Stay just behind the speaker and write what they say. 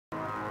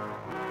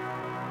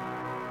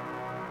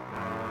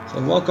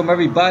So welcome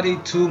everybody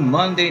to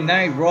Monday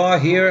Night Raw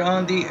here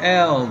on the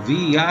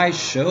LVI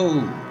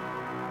Show.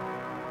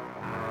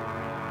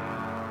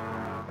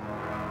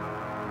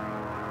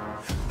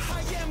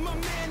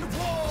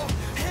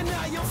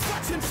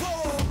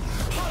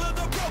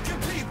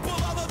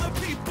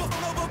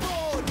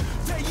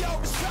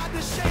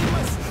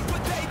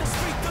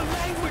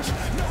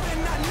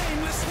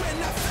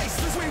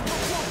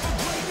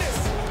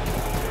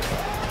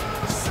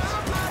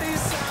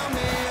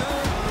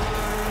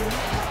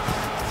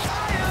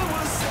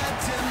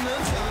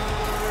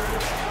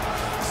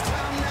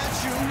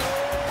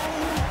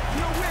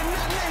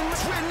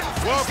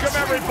 Welcome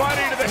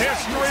everybody to the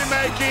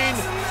history-making,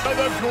 to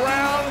the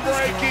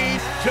groundbreaking,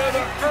 to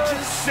the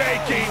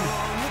earth-shaking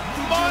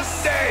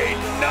Monday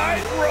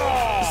Night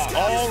Raw.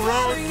 All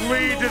roads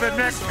lead to the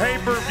next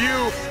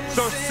pay-per-view,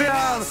 so sit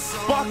down,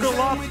 buckle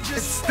up, and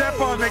step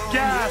on the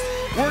gas.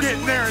 We're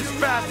getting there as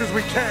fast as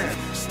we can.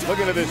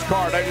 Looking at this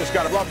card, I just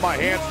got to rub my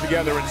hands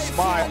together and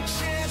smile.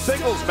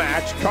 Singles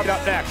match coming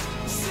up next.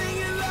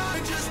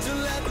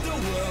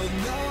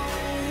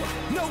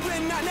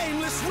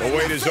 The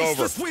wait is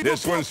over.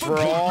 This one's for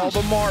all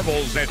the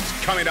marbles. That's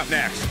coming up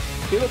next.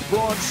 Here is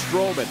Braun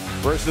Strowman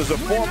versus a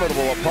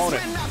formidable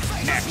opponent.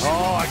 Next.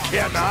 Oh, I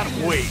cannot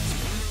wait.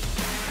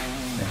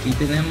 Aquí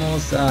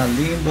tenemos a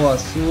Limbo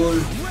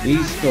Azul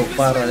listo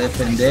para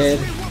defender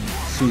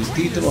su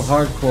título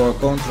hardcore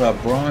contra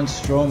Braun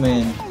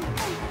Strowman.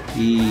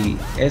 Y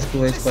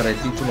esto es para el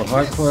título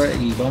hardcore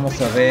y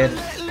vamos a ver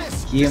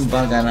quién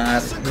va a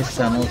ganar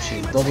esta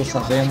noche. Todos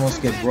sabemos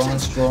que Braun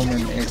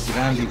Strowman es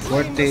grande y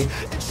fuerte,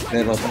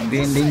 pero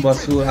también Limbo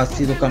Azul ha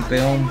sido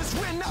campeón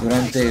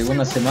durante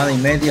una semana y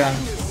media,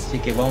 así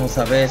que vamos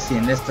a ver si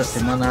en esta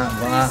semana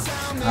va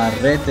a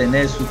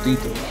retener su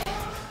título.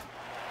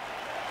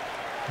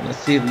 Let's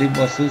see if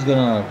Limbo Azul is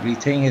gonna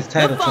retain his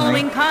title tonight. The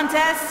following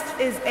contest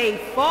is a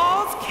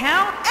Falls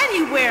Count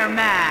Anywhere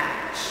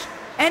match,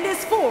 and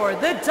is for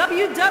the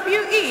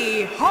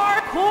WWE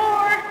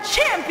Hardcore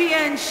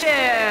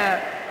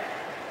Championship.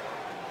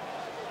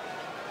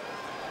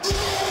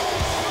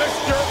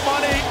 Mr.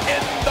 Money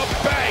in the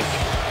Bank.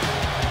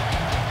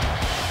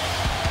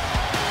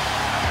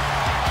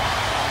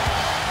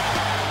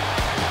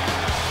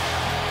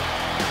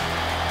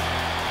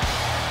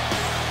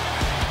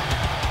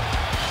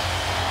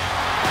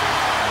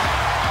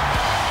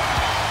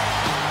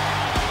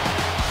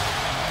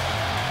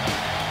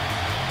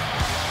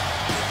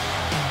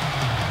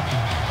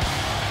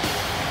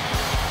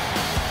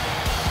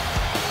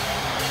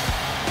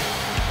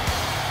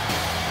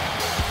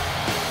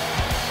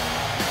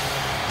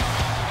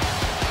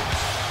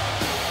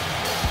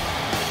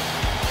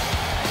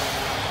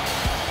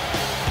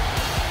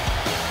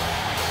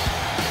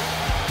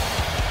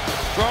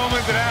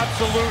 Strowman's an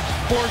absolute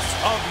force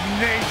of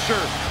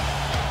nature,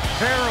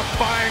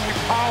 terrifyingly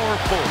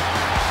powerful.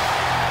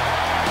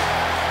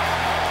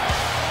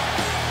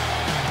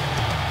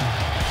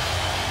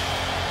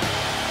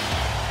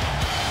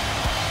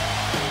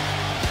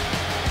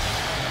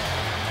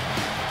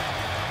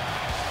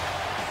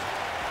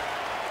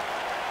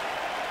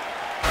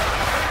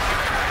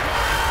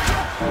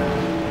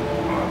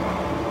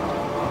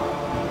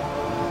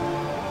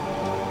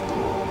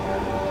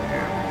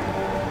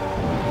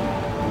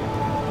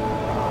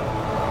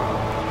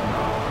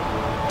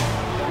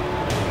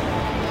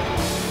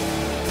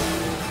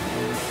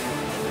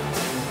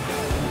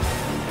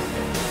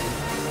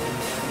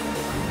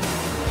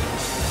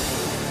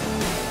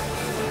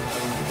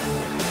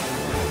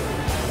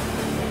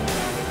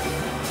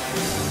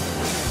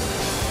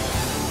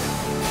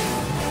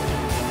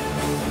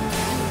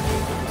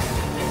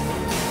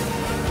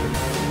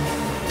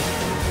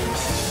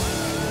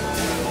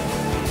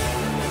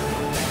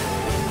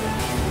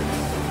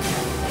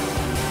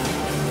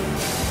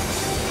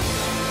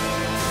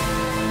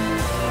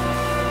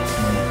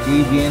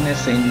 Aquí viene,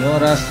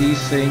 señoras y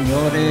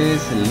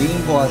señores,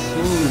 Limbo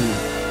Azul,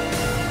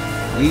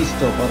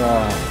 listo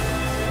para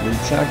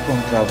luchar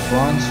contra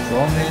Braun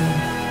Strowman.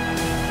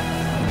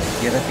 Donde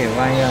quiera que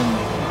vayan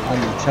a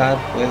luchar,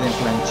 pueden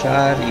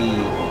planchar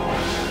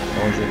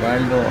o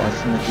llevarlo a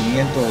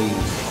sometimiento y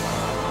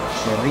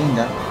se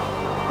rinda.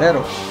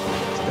 Pero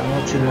esta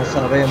noche no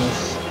sabemos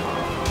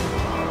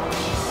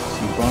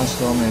si Braun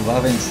Strowman va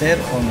a vencer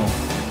o no.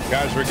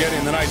 Guys, we're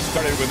getting the night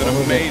started with an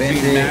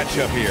amazing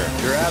matchup here.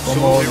 You're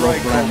absolutely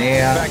right, Cole. In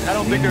fact, I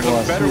don't think there's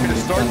a better way to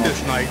start this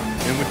night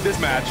than with this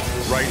match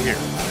right here.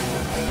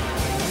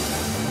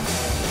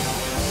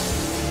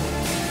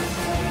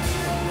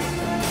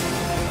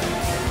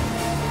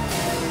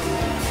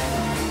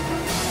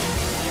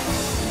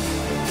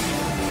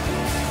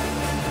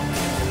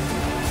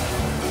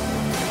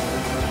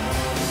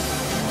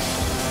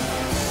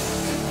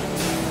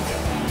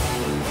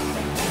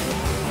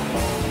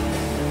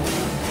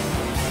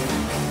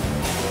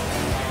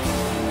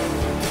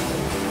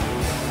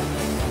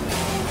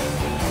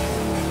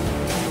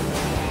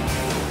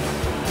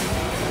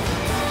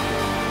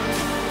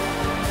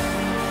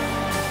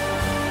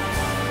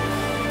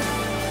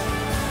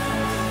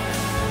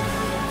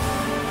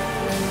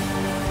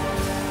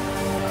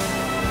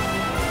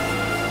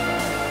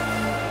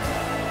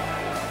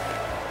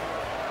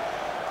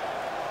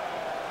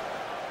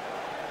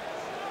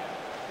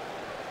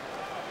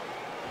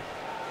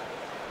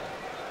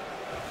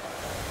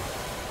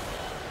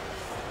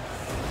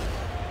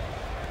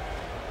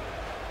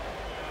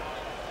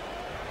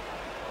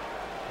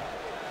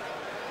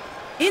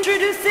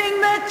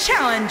 Introducing the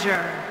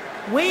challenger,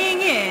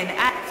 weighing in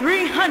at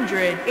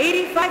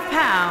 385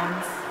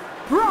 pounds,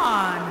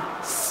 Braun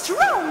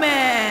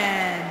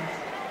Strowman.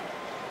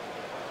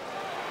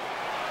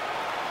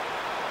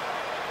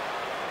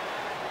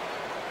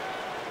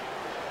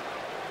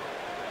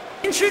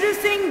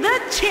 Introducing the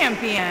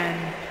champion,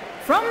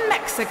 from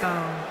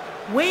Mexico,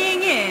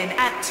 weighing in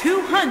at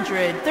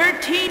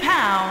 213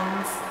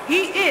 pounds,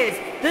 he is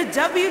the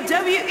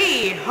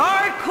WWE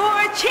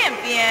Hardcore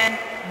Champion,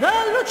 the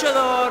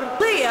Luchador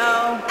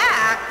Leo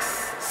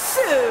Axe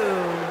Sue.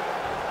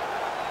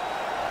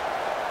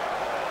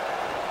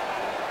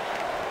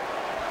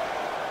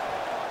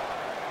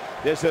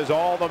 This has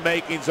all the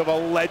makings of a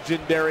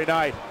legendary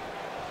night.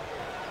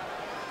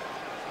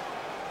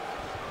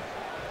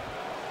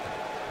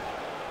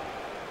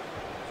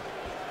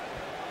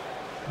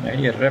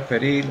 Ahí el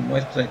referee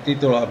muestra el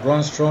título a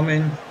Braun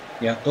Strowman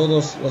y a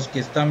todos los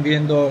que están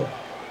viendo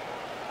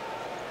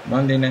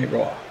Monday Night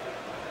Raw.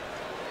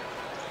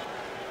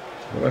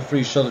 The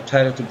referee showed the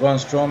title to Braun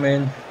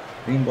Strowman.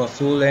 Limbo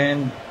Azul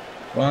and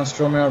Braun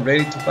Strowman are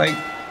ready to fight.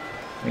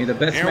 May the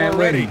best man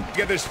ready win. to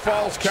get this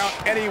Falls Count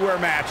Anywhere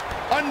match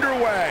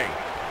underway.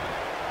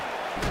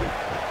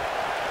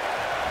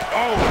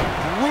 Oh,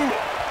 brutal.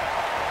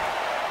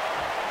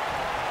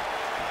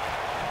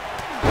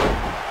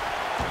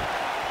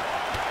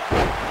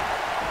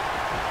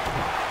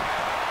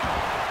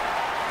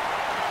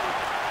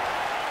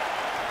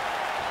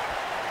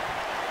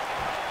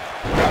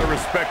 Gotta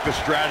respect the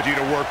strategy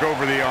to work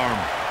over the arm.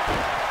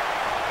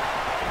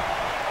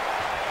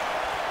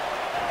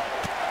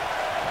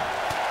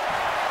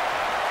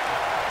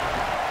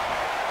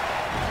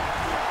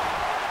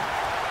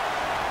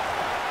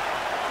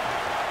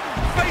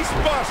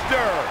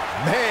 Facebuster!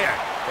 Man,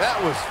 that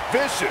was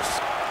vicious.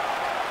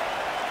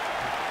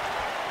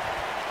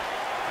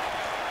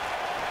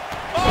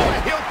 Oh,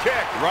 a heel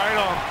kick! Right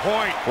on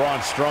point. Braun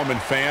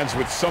Strowman fans,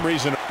 with some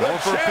reason, the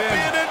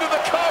champion into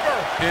the cover!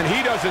 And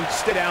he doesn't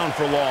stay down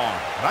for long.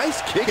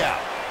 Nice kick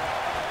out.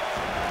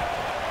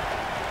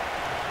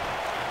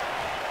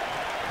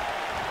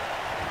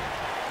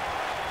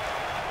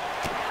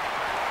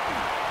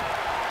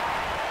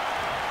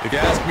 If you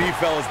ask me,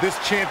 fellas, this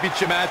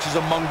championship match is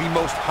among the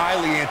most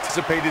highly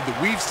anticipated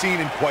that we've seen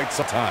in quite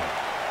some time.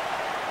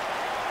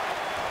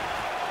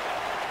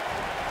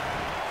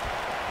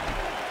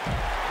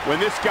 When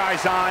this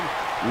guy's on,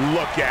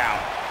 look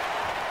out.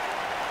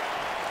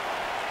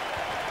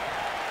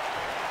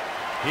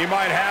 He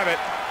might have it.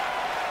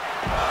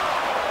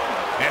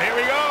 And here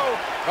we go.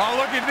 Oh,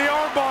 look at the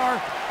armbar.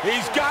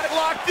 He's got it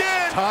locked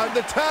in. Time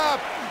to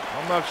tap.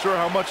 I'm not sure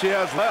how much he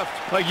has left.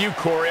 Like you,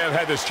 Corey, I've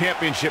had this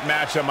championship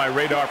match on my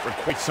radar for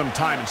quite some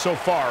time, and so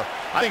far,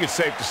 I think it's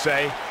safe to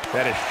say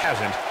that it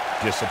hasn't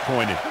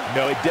disappointed.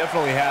 No, it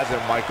definitely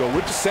hasn't, Michael,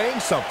 which is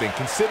saying something,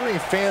 considering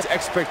fans'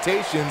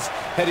 expectations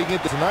heading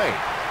into tonight.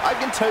 I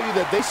can tell you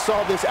that they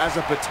saw this as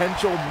a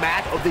potential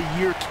match of the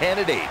year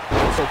candidate.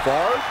 So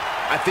far,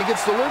 I think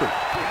it's delivered.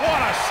 What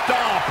a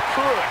stomp.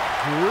 Good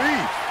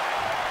grief.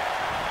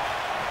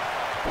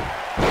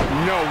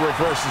 No,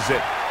 reverses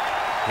it.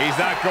 He's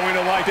not going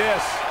to like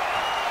this.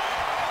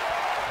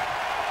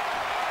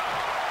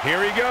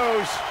 Here he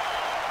goes.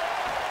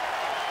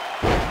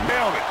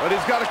 Nailed it. But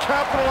he's got to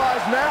capitalize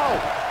now.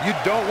 You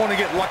don't want to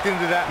get locked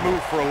into that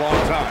move for a long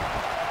time.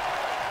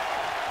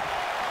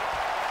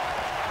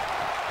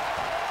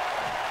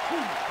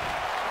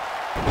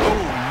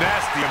 Oh,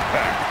 nasty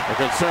impact. A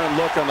concerned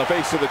look on the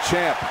face of the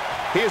champ.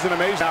 He has an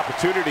amazing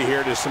opportunity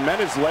here to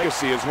cement his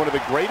legacy as one of the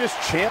greatest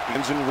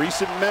champions in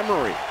recent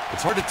memory.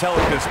 It's hard to tell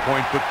at this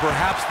point, but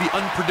perhaps the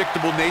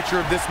unpredictable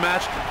nature of this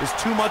match is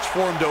too much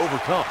for him to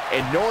overcome.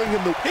 And knowing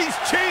him, He's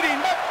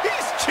cheating!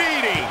 He's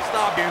cheating!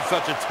 stop being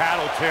such a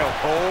tattletale,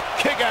 Cole.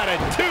 Kick out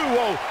at 2.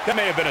 Oh, that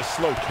may have been a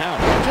slow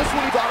count. Just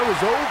when he thought it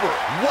was over.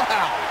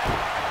 Wow.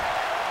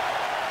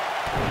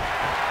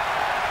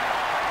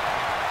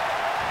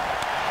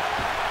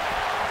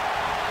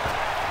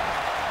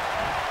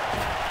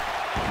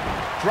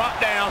 Drop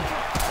down.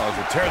 Oh,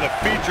 to tear the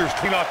features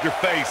clean off your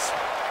face.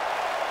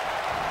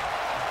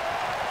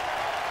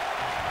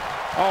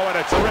 Oh, and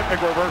a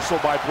terrific reversal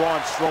by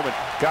Braun Strowman.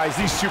 Guys,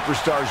 these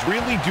superstars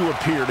really do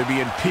appear to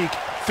be in peak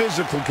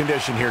physical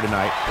condition here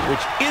tonight,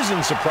 which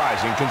isn't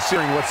surprising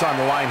considering what's on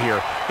the line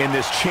here in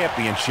this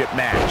championship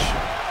match.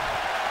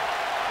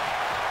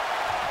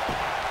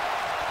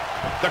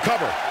 The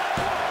cover.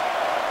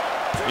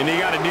 And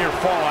he got a near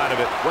fall out of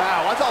it.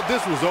 Wow, I thought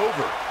this was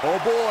over. Oh,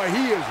 boy,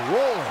 he is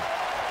rolling.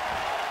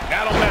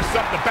 That'll mess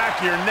up the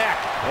back of your neck.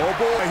 Oh,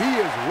 boy, he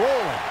is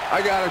rolling.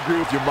 I got to agree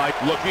with you, Mike.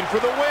 Looking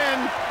for the win.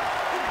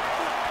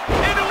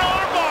 Into an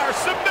armbar.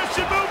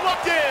 Submission move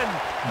locked in.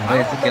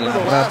 Parece que la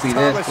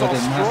rapidez puede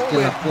más que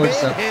la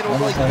fuerza.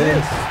 Vamos a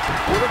ver.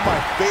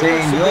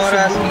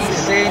 Señoras y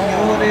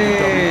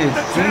señores,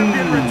 sí.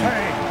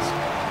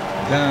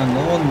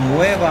 Ganó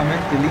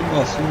nuevamente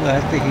Limbo Azul a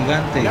este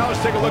gigante.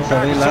 Vamos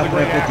a ver la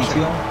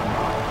repetición.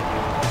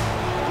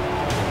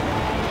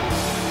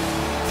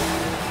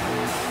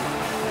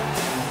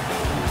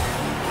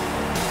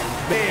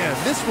 Man,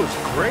 this was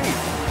great.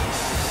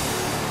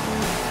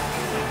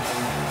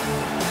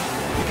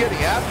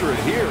 getting after it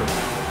here.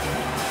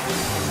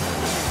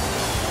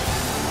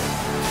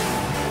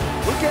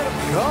 Look at him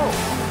go.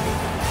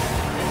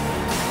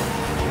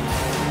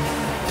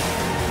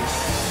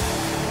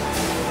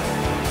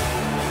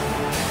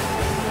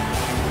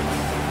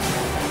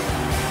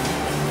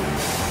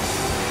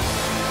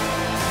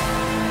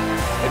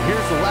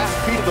 Here's the last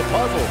piece of the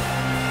puzzle.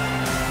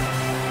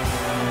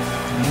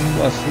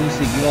 Limbo Azul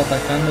siguió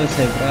atacando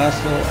ese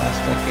brazo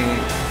hasta que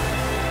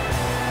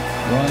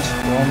Braun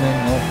Strowman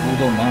no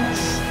pudo más.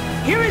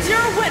 Here is your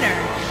winner,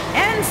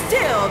 and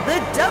still the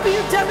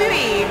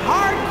WWE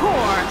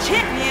Hardcore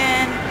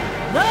Champion,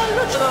 the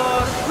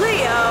Luchador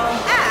Leo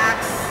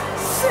Axe.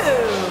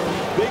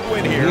 Big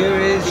win here. Here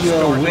is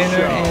your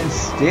winner and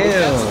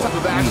still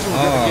the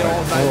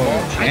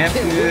Hardcore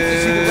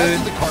Champion,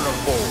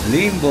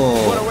 Limbo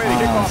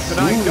Azul.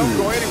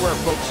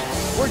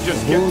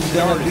 Who's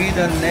gonna be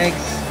the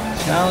next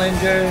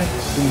challenger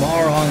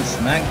tomorrow on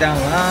SmackDown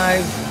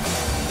Live?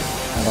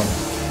 I don't know,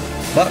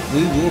 but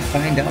we will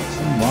find out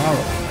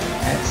tomorrow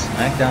at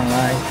SmackDown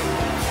Live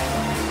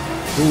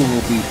who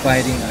will be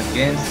fighting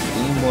against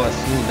Limbo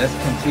Azul. Let's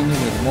continue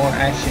with more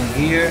action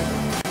here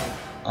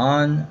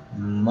on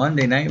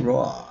Monday Night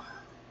Raw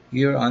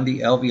here on the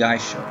LVI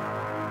show.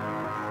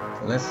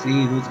 So let's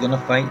see who's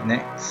gonna fight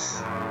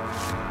next.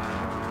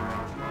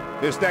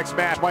 This next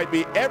match might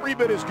be every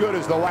bit as good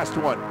as the last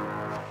one.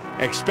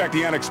 Expect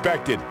the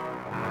unexpected.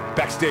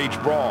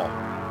 Backstage Brawl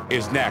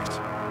is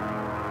next.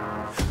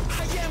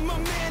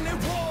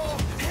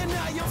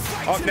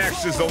 Up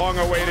next is the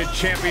long-awaited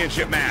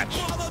championship match.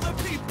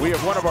 We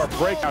have one of our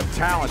breakout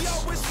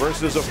talents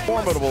versus a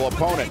formidable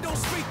opponent.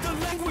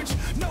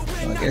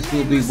 I guess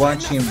we'll be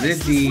watching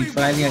Lizzie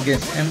fighting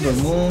against Ember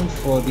Moon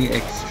for the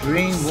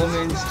Extreme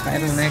Women's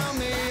title next.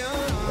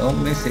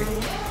 Don't miss it.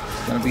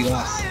 It's gonna be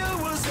awesome.